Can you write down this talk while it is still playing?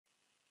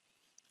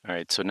All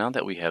right, so now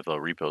that we have a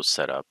repo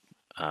set up,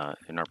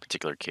 in our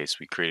particular case,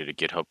 we created a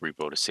GitHub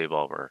repo to save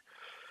all of our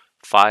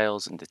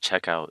files and to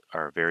check out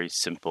our very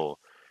simple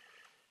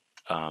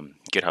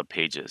GitHub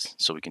pages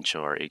so we can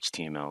show our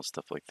HTML,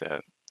 stuff like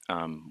that.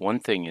 One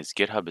thing is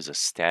GitHub is a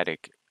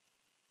static,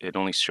 it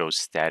only shows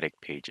static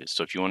pages.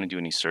 So if you want to do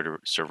any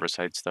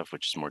server-side stuff,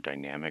 which is more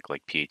dynamic,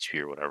 like PHP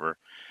or whatever,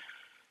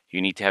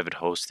 you need to have it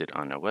hosted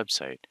on a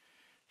website.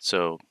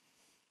 So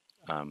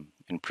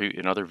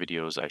in other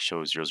videos, I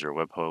show 00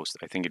 web host.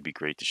 I think it'd be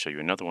great to show you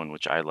another one,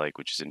 which I like,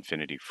 which is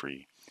Infinity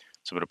Free.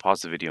 So I'm going to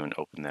pause the video and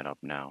open that up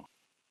now.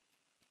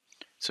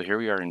 So here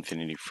we are,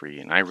 Infinity Free,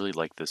 and I really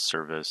like this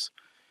service.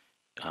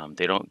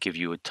 They don't give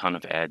you a ton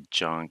of ad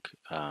junk.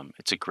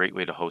 It's a great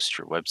way to host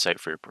your website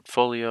for your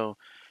portfolio.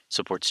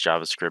 Supports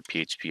JavaScript,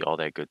 PHP, all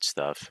that good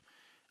stuff.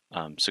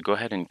 So go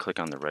ahead and click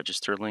on the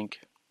register link.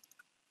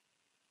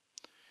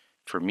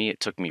 For me, it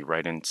took me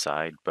right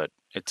inside, but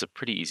it's a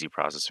pretty easy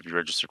process. If you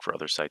registered for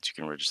other sites,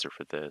 you can register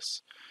for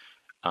this.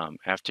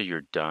 After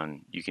you're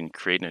done, you can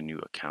create a new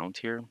account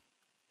here.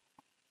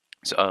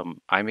 So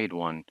I made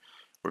one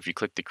where if you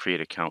click the create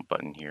account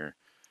button here,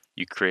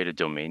 you create a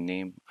domain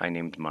name. I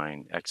named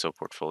mine Exo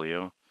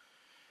Portfolio.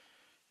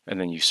 And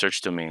then you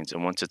search domains.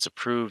 And once it's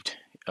approved,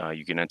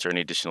 you can enter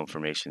any additional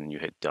information and you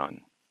hit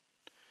done.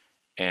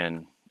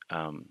 And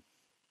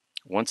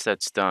once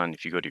that's done,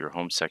 if you go to your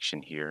home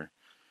section here,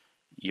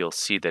 you'll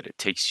see that it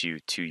takes you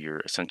to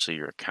essentially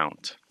your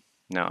account.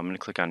 Now I'm going to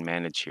click on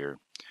manage here.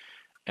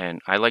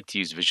 And I like to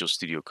use Visual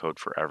Studio Code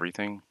for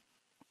everything.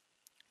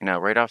 Now,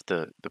 right off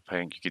the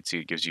page, you can see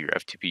it gives you your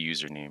FTP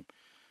username.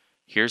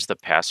 Here's the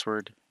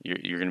password.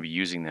 You're going to be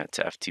using that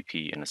to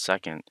FTP in a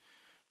second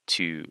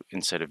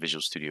inside of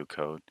Visual Studio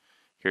Code.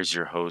 Here's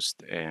your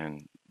host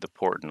and the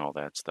port and all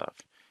that stuff.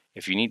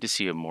 If you need to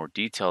see a more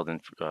detailed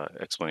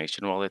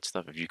explanation of all that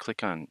stuff, if you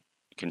click on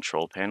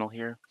Control Panel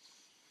here,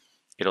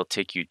 it'll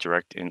take you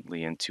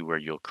directly into where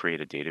you'll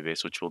create a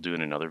database, which we'll do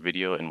in another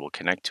video, and we'll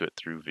connect to it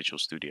through Visual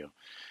Studio.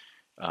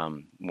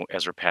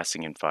 As we're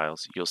passing in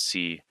files, you'll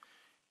see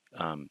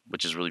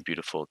which is really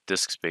beautiful.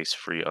 Disk space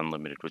free,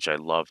 unlimited, which I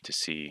love to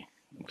see.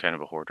 I'm kind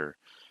of a hoarder.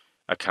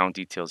 Account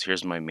details.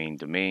 Here's my main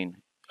domain,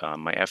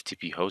 my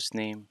FTP host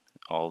name,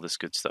 all this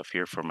good stuff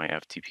here for my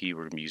FTP.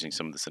 We're going to be using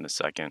some of this in a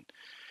second.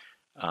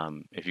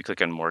 If you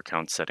click on more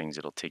account settings,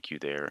 it'll take you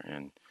there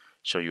and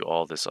show you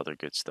all this other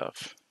good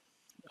stuff.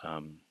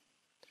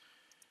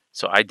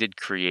 So I did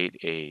create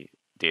a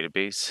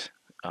database.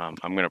 I'm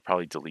going to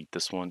probably delete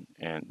this one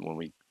and when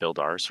we build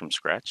ours from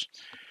scratch.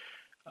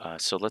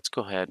 So let's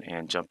go ahead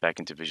and jump back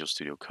into Visual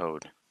Studio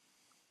Code.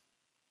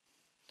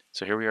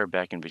 So here we are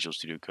back in Visual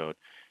Studio Code,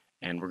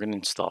 and we're going to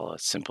install a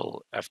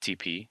simple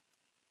FTP.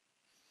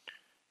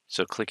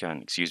 So click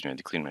on, excuse me, I had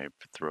to clean my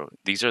throat.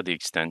 These are the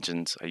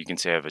extensions. You can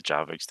see I have a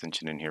Java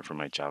extension in here for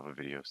my Java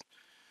videos.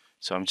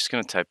 So I'm just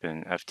going to type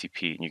in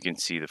FTP, and you can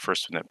see the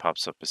first one that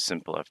pops up is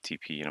simple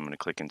FTP, and I'm going to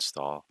click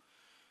install.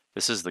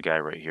 This is the guy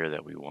right here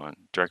that we want.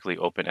 Directly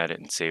open, edit,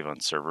 and save on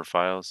server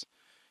files.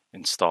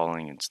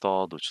 Installing,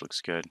 installed, which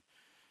looks good.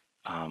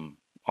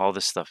 All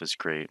this stuff is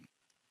great.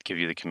 Give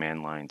you the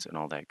command lines and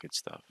all that good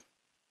stuff.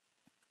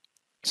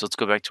 So let's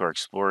go back to our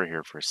Explorer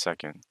here for a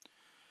second.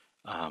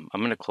 I'm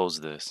going to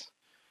close this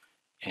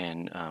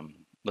and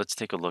let's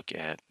take a look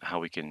at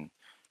how we can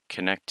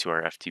connect to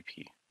our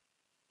FTP.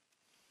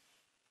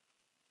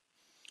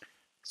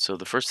 So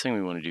the first thing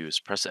we want to do is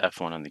press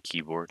F1 on the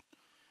keyboard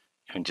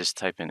and just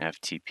type in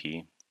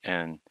FTP.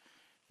 And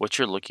what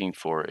you're looking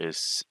for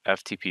is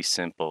FTP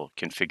simple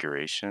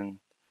configuration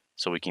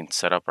so we can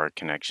set up our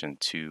connection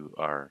to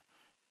our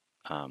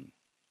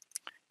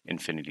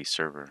Infinity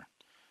server.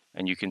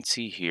 And you can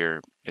see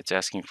here, it's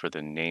asking for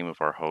the name of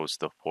our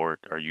host, the port,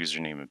 our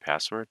username and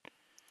password.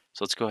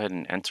 So let's go ahead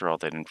and enter all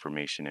that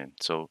information in.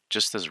 So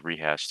just as a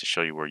rehash to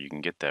show you where you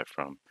can get that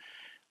from,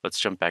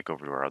 let's jump back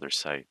over to our other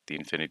site, the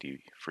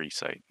Infinity Free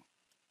site.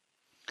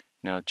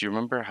 Now, do you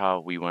remember how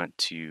we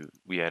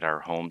had our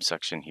home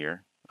section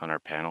here on our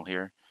panel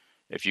here?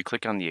 If you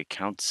click on the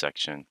account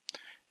section,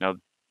 now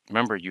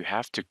remember you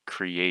have to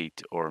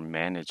create or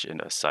manage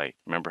a site.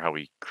 Remember how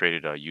we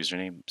created a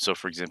username? So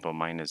for example,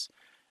 mine is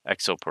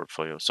Exo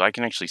Portfolio. So I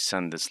can actually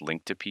send this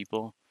link to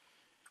people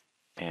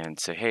and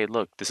say, hey,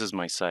 look, this is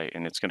my site.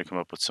 And it's going to come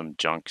up with some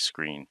junk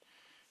screen,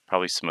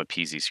 probably some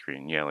appeasy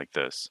screen. Yeah, like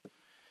this.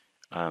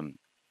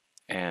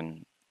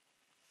 And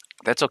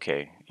that's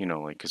okay, you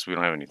know, like, because we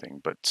don't have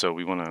anything. But so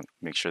we want to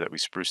make sure that we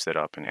spruce that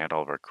up and add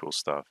all of our cool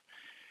stuff.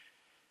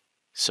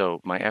 So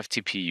my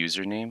FTP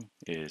username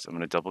is, I'm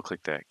going to double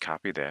click that,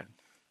 copy that.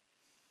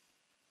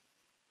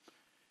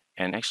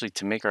 And actually,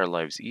 to make our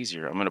lives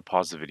easier, I'm going to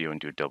pause the video and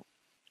do a double.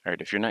 All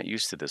right, if you're not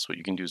used to this, what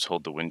you can do is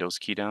hold the Windows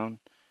key down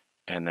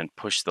and then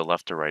push the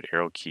left or right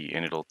arrow key,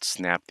 and it'll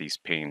snap these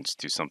panes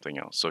to something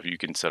else. So you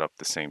can set up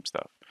the same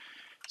stuff.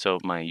 So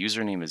my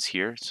username is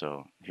here.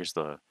 So here's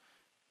the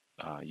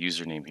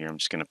username here. I'm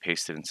just going to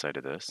paste it inside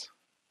of this.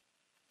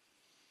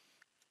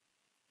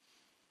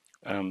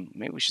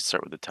 Maybe we should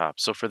start with the top.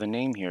 So for the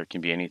name here, it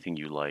can be anything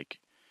you like.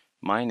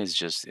 Mine is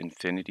just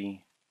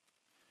Infinity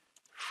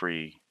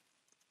Free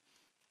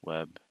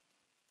web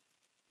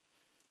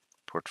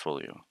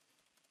portfolio.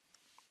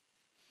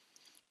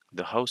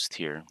 The host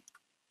here,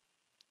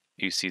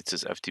 you see it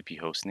says FTP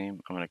host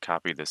name. I'm going to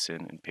copy this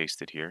in and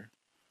paste it here.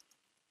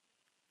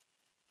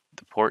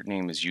 The port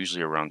name is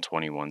usually around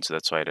 21, so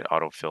that's why I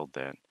auto-filled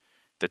that.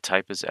 The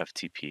type is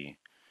FTP.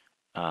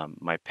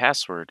 My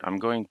password, I'm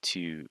going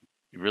to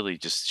really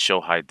just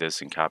show hide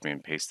this and copy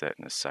and paste that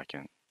in a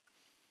second.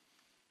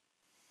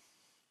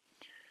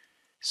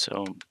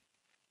 So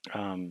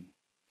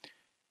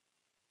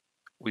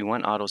we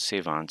want auto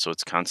save on, so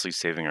it's constantly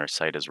saving our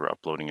site as we're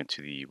uploading it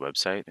to the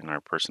website in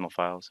our personal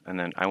files. And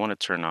then I want to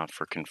turn off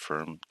for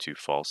confirm to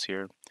false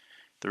here.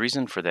 The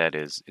reason for that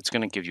is it's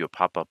going to give you a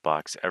pop-up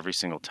box every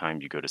single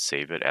time you go to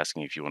save it,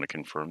 asking if you want to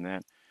confirm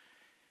that.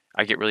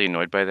 I get really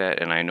annoyed by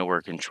that, and I know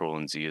where Control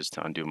and Z is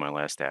to undo my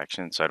last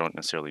action, so I don't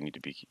necessarily need to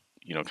be,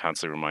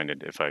 constantly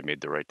reminded if I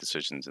made the right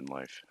decisions in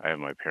life. I have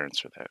my parents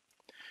for that.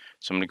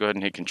 So I'm going to go ahead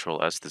and hit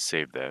Control S to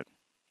save that.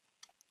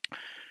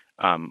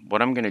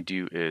 What I'm going to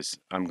do is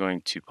I'm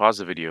going to pause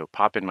the video,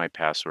 pop in my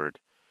password,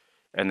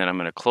 and then I'm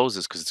going to close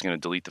this because it's going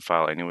to delete the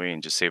file anyway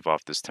and just save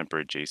off this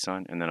temporary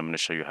JSON, and then I'm going to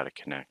show you how to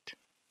connect.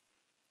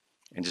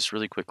 And just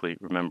really quickly,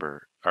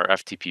 remember, our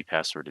FTP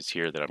password is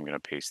here that I'm going to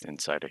paste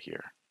inside of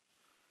here.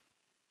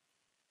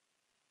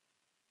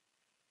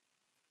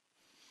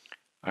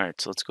 All right,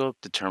 so let's go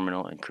up to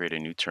terminal and create a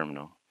new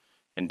terminal.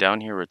 And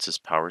down here where it says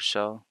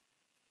PowerShell,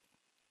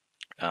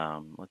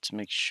 let's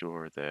make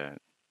sure that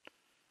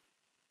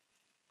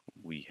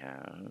we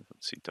have,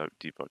 let's see,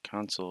 debug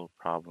console,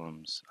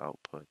 problems,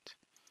 output.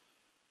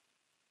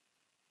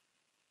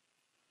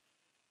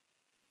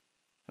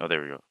 Oh,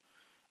 there we go.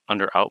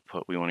 Under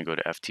output, we want to go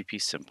to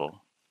FTP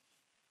simple.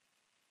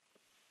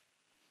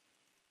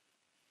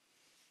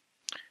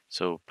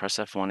 So press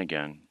F1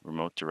 again,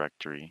 remote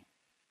directory.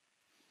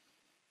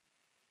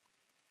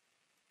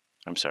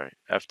 I'm sorry,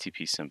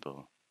 FTP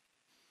simple.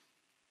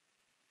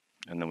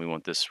 And then we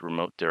want this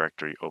remote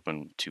directory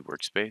open to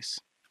workspace.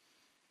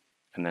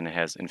 And then it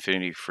has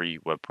infinity free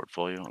web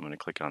portfolio. I'm going to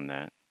click on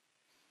that.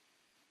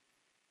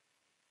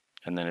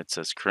 And then it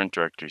says current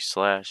directory /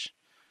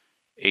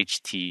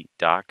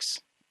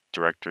 htdocs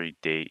directory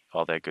date,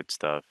 all that good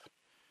stuff.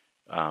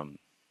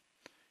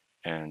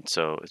 And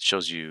so it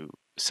shows you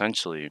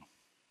essentially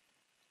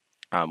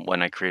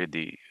when I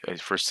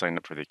first signed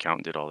up for the account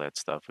and did all that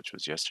stuff, which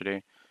was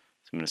yesterday.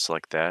 So I'm going to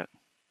select that.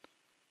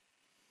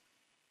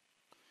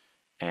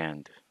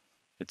 And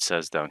it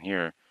says down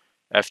here,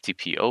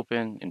 FTP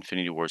open,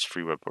 Infinity Wars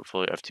free web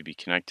portfolio, FTP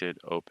connected,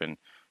 open.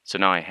 So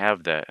now I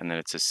have that, and then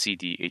it says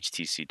CD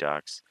HTC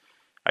docs.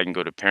 I can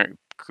go to parent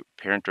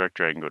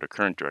directory, I can go to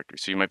current directory.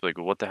 So you might be like,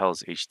 well, what the hell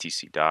is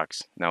HTC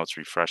docs? Now it's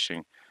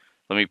refreshing.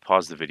 Let me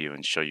pause the video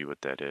and show you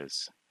what that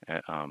is.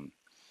 And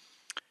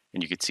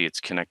you can see it's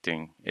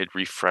connecting. It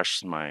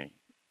refreshed my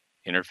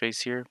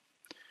interface here.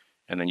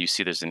 And then you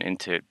see there's an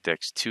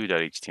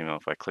index2.html.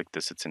 If I click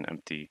this, it's an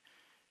empty.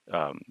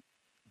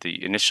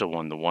 The initial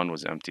one, the 1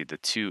 was empty. The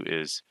 2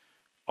 is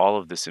all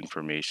of this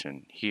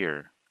information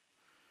here.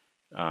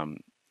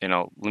 And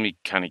let me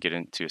kind of get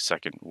into a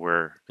second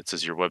where it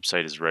says your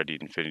website is ready,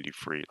 infinity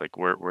free. Like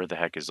where the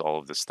heck is all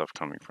of this stuff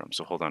coming from?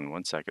 So hold on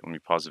one second. Let me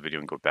pause the video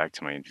and go back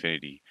to my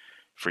infinity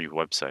free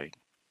website.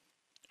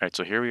 All right,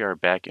 so here we are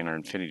back in our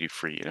infinity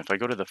free. And if I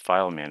go to the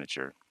file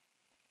manager,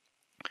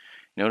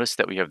 notice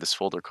that we have this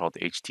folder called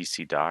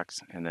HTC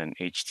docs and then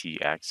HT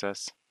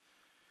access.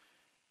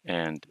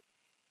 And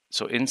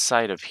so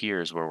inside of here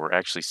is where we're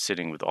actually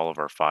sitting with all of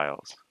our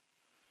files.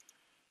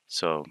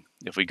 So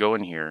if we go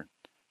in here,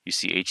 you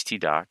see HT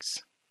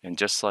docs, and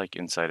just like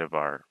inside of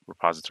our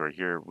repository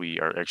here, we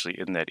are actually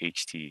in that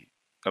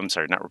I'm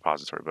sorry, not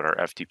repository, but our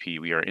FTP,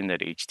 we are in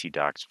that HT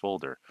docs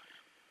folder.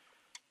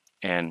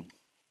 And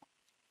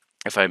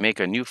if I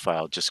make a new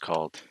file just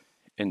called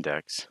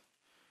index.html,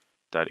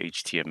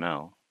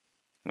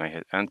 and I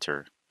hit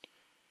enter,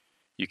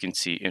 you can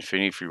see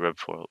Infinity Free Web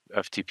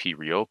FTP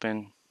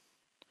reopen.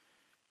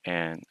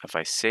 And if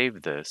I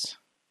save this,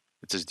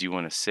 it says, do you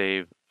want to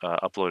save,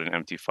 upload an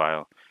empty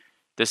file?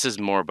 This is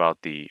more about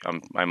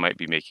I might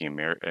be making an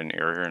error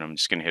here, and I'm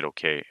just going to hit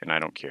OK, and I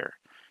don't care.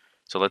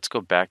 So let's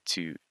go back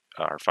to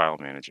our file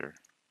manager,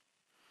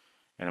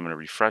 and I'm going to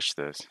refresh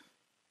this.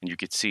 And you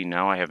can see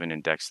now I have an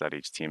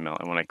index.html.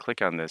 And when I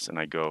click on this and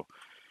I go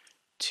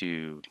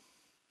to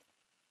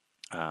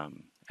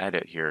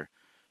edit here,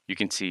 you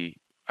can see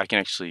I can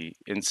actually,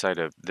 inside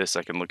of this,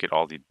 I can look at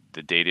all the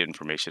data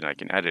information. I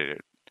can edit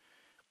it,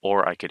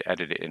 or I could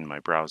edit it in my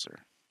browser.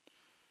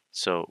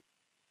 So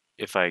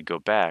if I go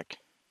back,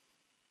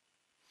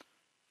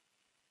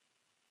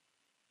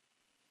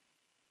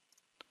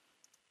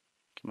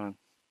 come on.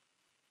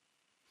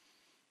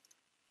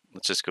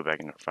 Let's just go back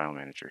into our file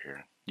manager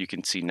here. You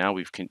can see now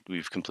we've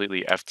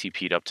completely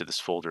FTP'd up to this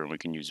folder, and we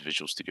can use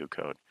Visual Studio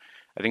Code.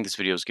 I think this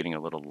video is getting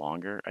a little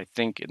longer. I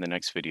think in the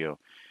next video,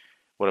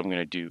 what I'm going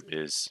to do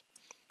is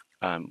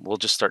we'll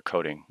just start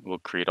coding. We'll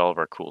create all of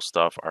our cool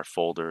stuff, our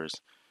folders,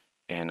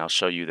 and I'll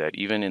show you that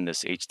even in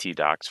this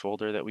htdocs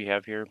folder that we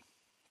have here.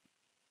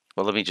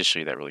 Well, let me just show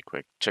you that really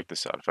quick. Check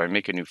this out. If I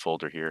make a new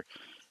folder here,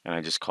 and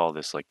I just call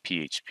this like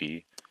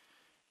PHP,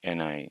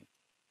 and I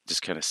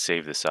just kind of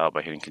save this out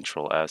by hitting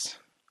Control S.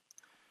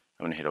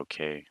 I'm gonna hit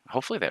OK.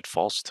 Hopefully that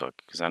false took,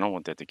 because I don't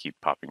want that to keep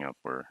popping up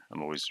where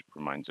I'm always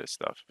reminded of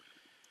stuff.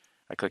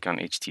 I click on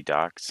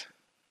htdocs.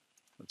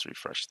 Let's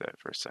refresh that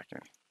for a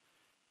second.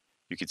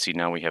 You can see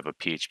now we have a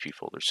PHP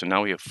folder. So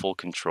now we have full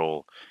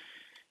control.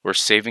 We're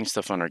saving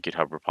stuff on our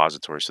GitHub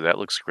repository, so that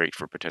looks great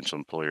for potential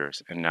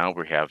employers. And now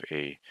we have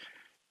a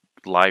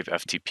live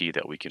FTP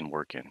that we can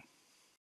work in.